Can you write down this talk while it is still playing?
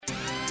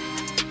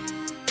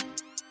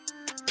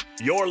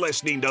You're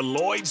listening to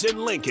Lloyds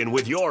in Lincoln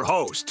with your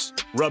hosts,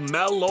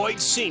 Ramel Lloyd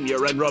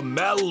Sr. and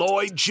Ramel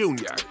Lloyd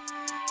Jr.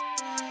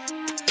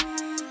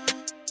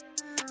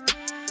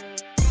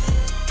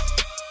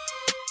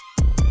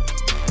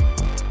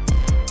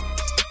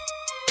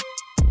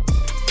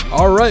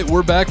 All right,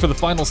 we're back for the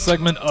final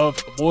segment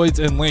of Lloyds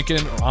in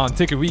Lincoln on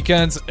Ticket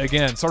Weekends.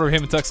 Again, Starter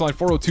Hammond text line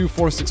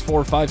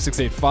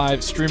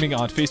 402-464-5685. Streaming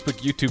on Facebook,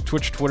 YouTube,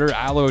 Twitch, Twitter,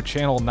 Allo,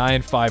 channel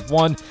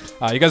 951.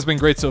 You guys have been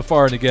great so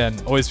far. And again,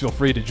 always feel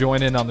free to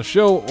join in on the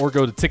show or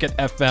go to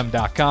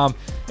ticketfm.com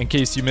in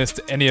case you missed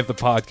any of the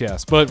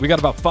podcasts. But we got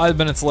about 5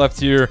 minutes left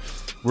here.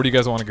 Where do you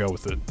guys want to go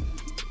with it?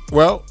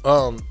 Well,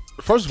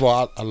 first of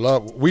all,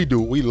 we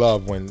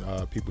love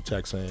when people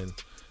text in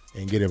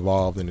and get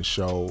involved in the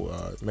show.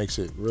 It makes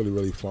it really,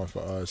 really fun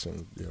for us,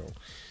 and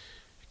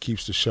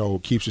keeps the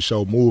show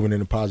moving in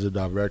a positive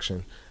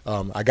direction.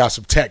 I got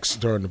some texts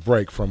during the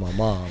break from my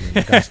mom,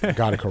 and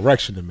got a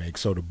correction to make.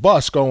 So the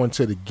bus going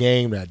to the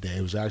game that day,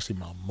 it was actually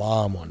my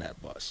mom on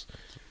that bus,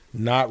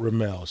 not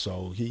Ramel.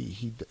 So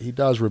he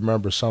does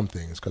remember some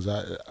things, because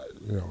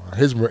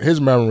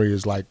his memory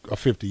is like a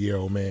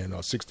 50-year-old man or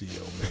a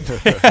 60-year-old man.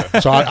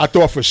 So I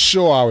thought for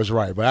sure I was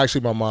right, but actually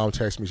my mom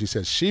texted me. She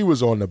said she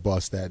was on the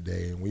bus that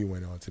day and we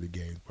went on to the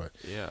game. But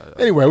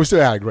anyway, we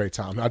still had a great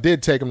time. I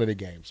did take him to the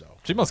game. So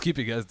she must keep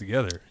you guys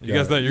together. You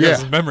guys, your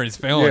guys' memory's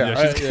failing you.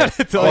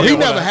 He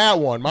never had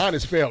one. Mine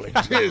is failing.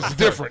 It's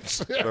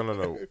different.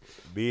 No.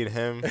 Me and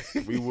him,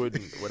 we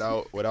wouldn't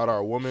without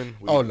our woman.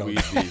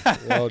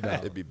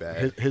 It'd be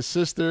bad. His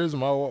sisters, his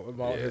mom,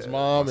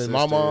 and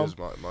my mom.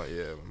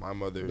 My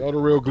mother. They're the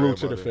real glue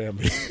to the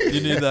family. You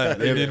need that.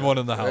 You need one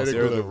in the house.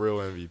 They're the real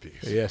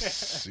MVPs.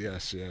 Yes.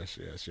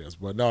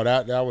 But no,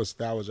 that was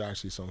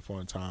actually some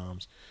fun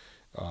times.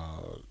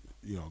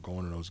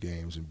 Going to those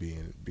games and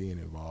being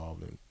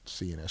involved and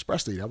seeing it.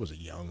 Especially that was a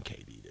young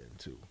KD then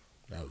too.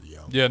 That was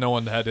young. Yeah, no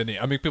one had any.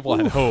 I mean, people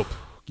had hope.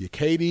 Yeah,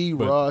 KD,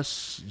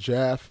 Russ,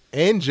 Jeff,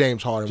 and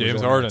James Harden.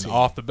 James Harden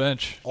off the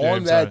bench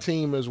on that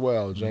team as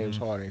well. James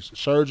Harden,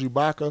 Serge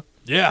Ibaka.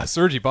 Yeah,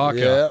 Serge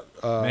Ibaka.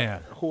 Yeah,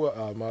 man. Who?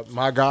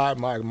 My guy,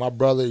 my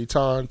brother,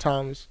 Etan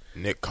Thomas.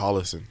 Nick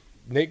Collison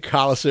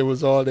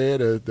was all there.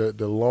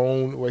 The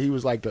lone where he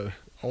was like the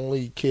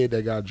only kid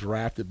that got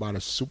drafted by the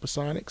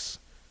Supersonics.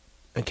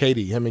 And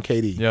him and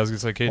KD. Yeah, I was gonna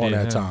say KD on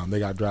that time. They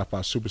got drafted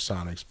by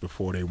Supersonics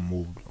before they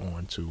moved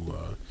on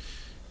to.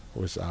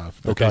 The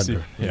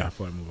Thunder. Yeah,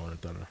 before they moved on to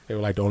Thunder. They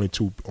were like the only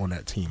two on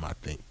that team, I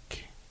think.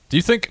 Do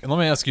you think, and let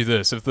me ask you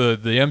this, if the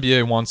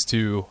NBA wants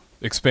to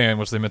expand,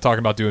 which they've been talking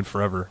about doing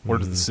forever, where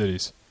are the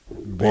cities?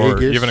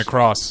 Vegas. Or even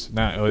across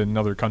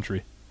another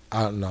country?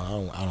 I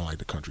don't like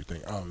the country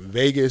thing.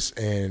 Vegas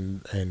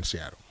and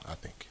Seattle, I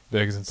think.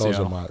 Vegas and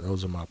Seattle.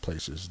 Those are my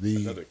places.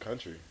 Another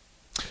country.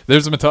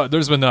 There's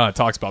been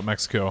talks about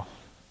Mexico.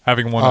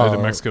 Having one of the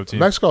Mexico team.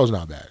 Mexico's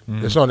not bad.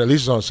 It's at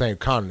least it's on the same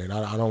continent.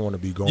 I don't want to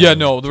be going. Yeah,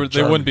 no,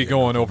 they wouldn't be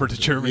going over to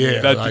Germany.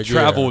 Yeah,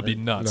 travel would be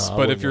nuts.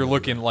 But if you're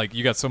looking like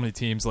you got so many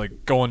teams,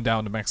 like going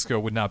down to Mexico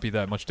would not be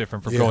that much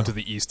different from going to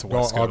the east to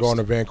west coast. Or going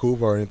to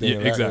Vancouver or anything. Yeah,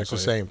 exactly. It's the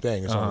same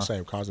thing. It's on the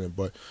same continent.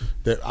 But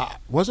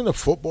wasn't a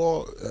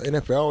football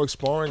NFL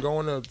exploring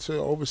going to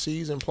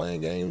overseas and playing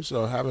games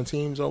or having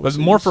teams overseas?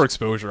 But more for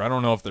exposure. I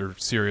don't know if they're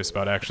serious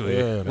about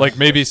actually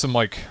maybe some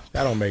like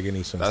that don't make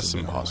any sense. That's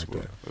impossible.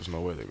 Like that. There's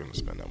no way they're going to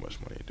spend that much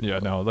money.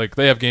 No, like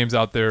they have games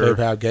out there. They've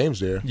had games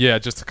there. Yeah,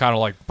 just to kind of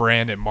like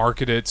brand and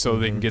market it so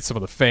they can get some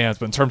of the fans.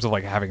 But in terms of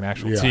like having an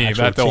actual team,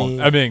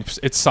 I mean,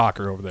 it's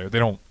soccer over there. They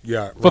don't.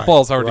 Yeah,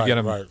 football is hard to get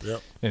them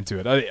into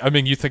it. I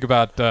mean, you think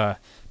about.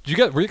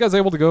 Were you guys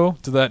able to go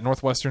to that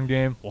Northwestern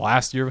game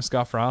last year with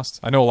Scott Frost?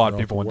 I know a lot of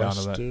people went down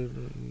to that.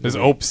 His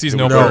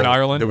season opener in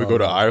Ireland. Did we go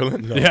to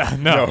Ireland? No. Yeah,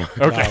 no.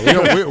 Okay.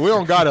 No, we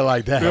don't got it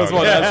like that. I was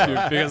want to ask you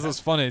because it's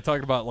funny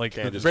talking about like.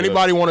 If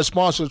anybody want to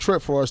sponsor a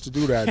trip for us to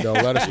do that, though,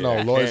 let us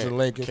know. Lloyds in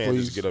Lincoln,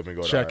 please get up and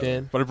go check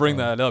in. But I bring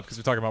that up because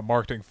we're talking about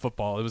marketing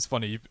football. It was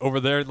funny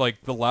over there.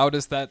 Like the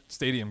loudest that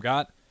stadium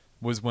got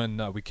was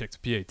when we kicked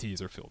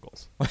PATs or field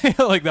goals.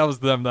 Like that was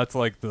them. That's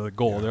like the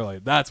goal. They're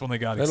like, that's when they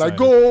got excited. They're like,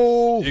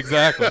 goal!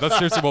 Exactly. That's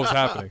seriously what was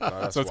happening.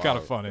 So it's kind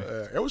of funny.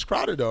 It was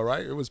crowded though,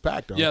 right? It was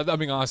packed though. Yeah, I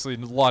mean, honestly, a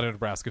lot of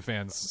Nebraska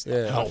fans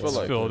helped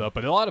fill it up.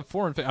 But a lot of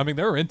foreign fans, I mean,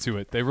 they were into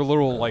it. They were a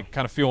little like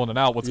kind of feeling it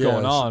out, what's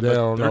going on.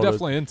 But they're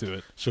definitely into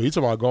it. So you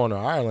talking about going to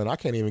Ireland. I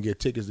can't even get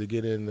tickets to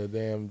get in the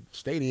damn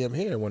stadium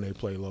here when they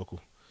play local.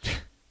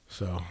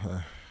 So...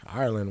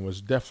 Ireland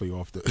was definitely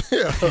off the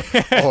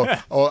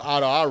or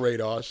out of our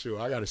radar. Sure,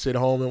 I got to sit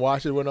home and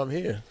watch it when I'm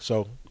here.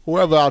 So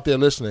whoever out there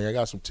listening, I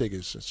got some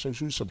tickets.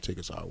 Shoot some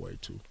tickets our way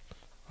too.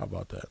 How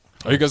about that?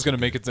 Are you guys going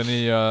to make it to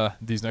any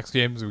these next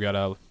games? We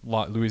got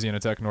Louisiana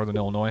Tech, Northern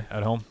Illinois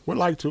at home. We'd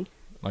like to.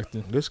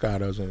 This guy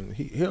doesn't.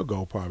 He'll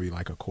go probably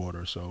like a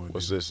quarter or so.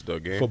 What's this? The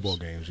games? Football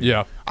games.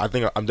 Yeah. I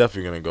think I'm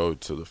definitely going to go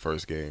to the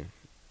first game.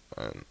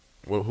 And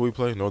who we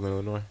play? Northern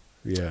Illinois.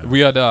 Yeah, we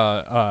had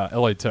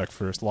LA Tech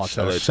first.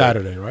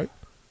 Saturday, right?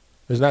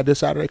 Isn't that this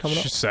Saturday coming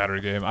up?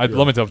 Saturday game. Let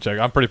me double check.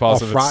 I'm pretty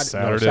positive it's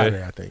Saturday.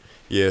 Saturday, I think.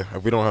 Yeah,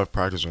 if we don't have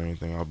practice or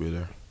anything, I'll be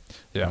there.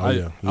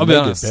 Yeah, I'll be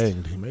honest.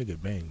 He may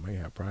get banged. May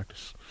have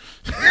practice.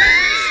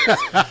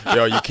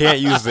 Yo, you can't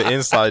use the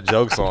inside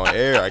jokes on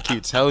air. I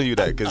keep telling you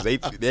that because they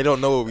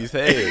don't know what we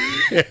saying.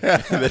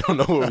 They don't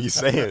know what we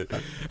saying.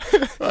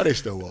 Oh, they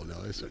still won't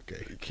know. It's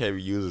okay. You can't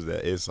be using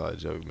that inside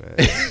joke, man.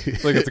 I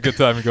think it's a good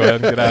time to go ahead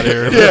and get out of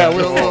here. Yeah,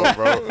 we'll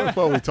bro.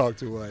 Before we talk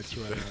too much.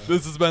 Right now.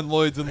 This has been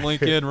Lloyd's and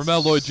Lincoln.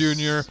 Ramel Lloyd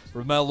Jr.,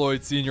 Ramel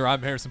Lloyd Sr.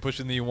 I'm Harrison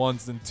pushing the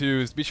ones and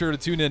twos. Be sure to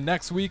tune in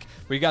next week.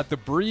 We got The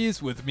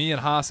Breeze with me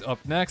and Haas up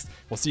next.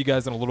 We'll see you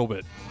guys in a little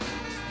bit.